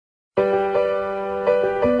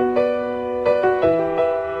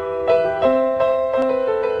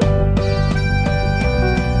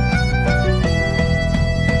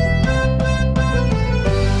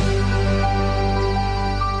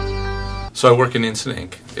So I work in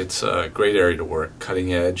InstankInk. It's a great area to work,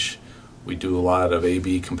 cutting edge. We do a lot of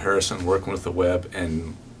A/B comparison, working with the web,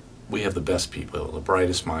 and we have the best people, the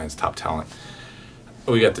brightest minds, top talent.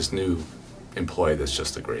 We got this new employee that's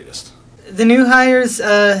just the greatest. The new hires,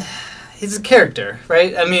 he's a character,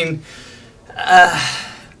 right? I mean,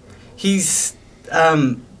 he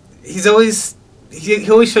always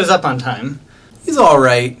shows up on time. He's all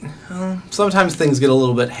right. Sometimes things get a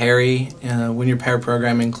little bit hairy when you're pair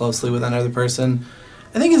programming closely with another person.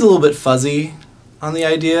 I think he's a little bit fuzzy on the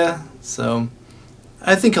idea, so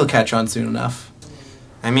I think he'll catch on soon enough.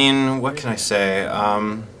 I mean, what can I say?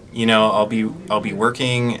 You know, I'll be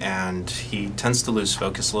working, and he tends to lose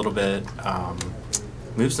focus a little bit.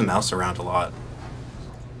 Moves the mouse around a lot.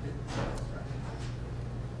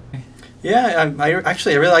 Yeah, I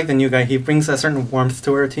really like the new guy. He brings a certain warmth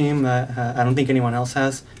to our team that I don't think anyone else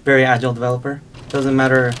has. Very agile developer. Doesn't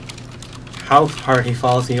matter how hard he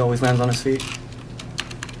falls, he always lands on his feet.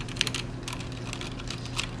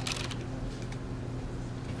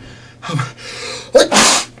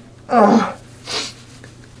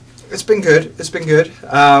 It's been good. It's been good.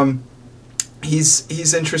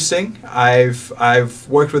 He's interesting. I've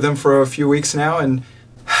worked with him for a few weeks now, and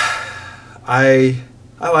I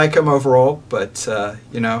like him overall. But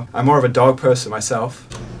you know, I'm more of a dog person myself.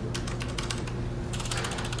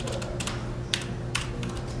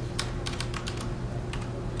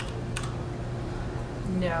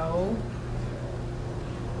 No.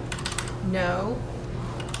 No.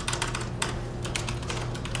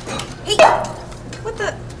 Hey! What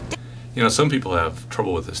the? You know, some people have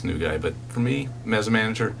trouble with this new guy, but for me, as a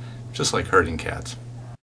manager, just like herding cats.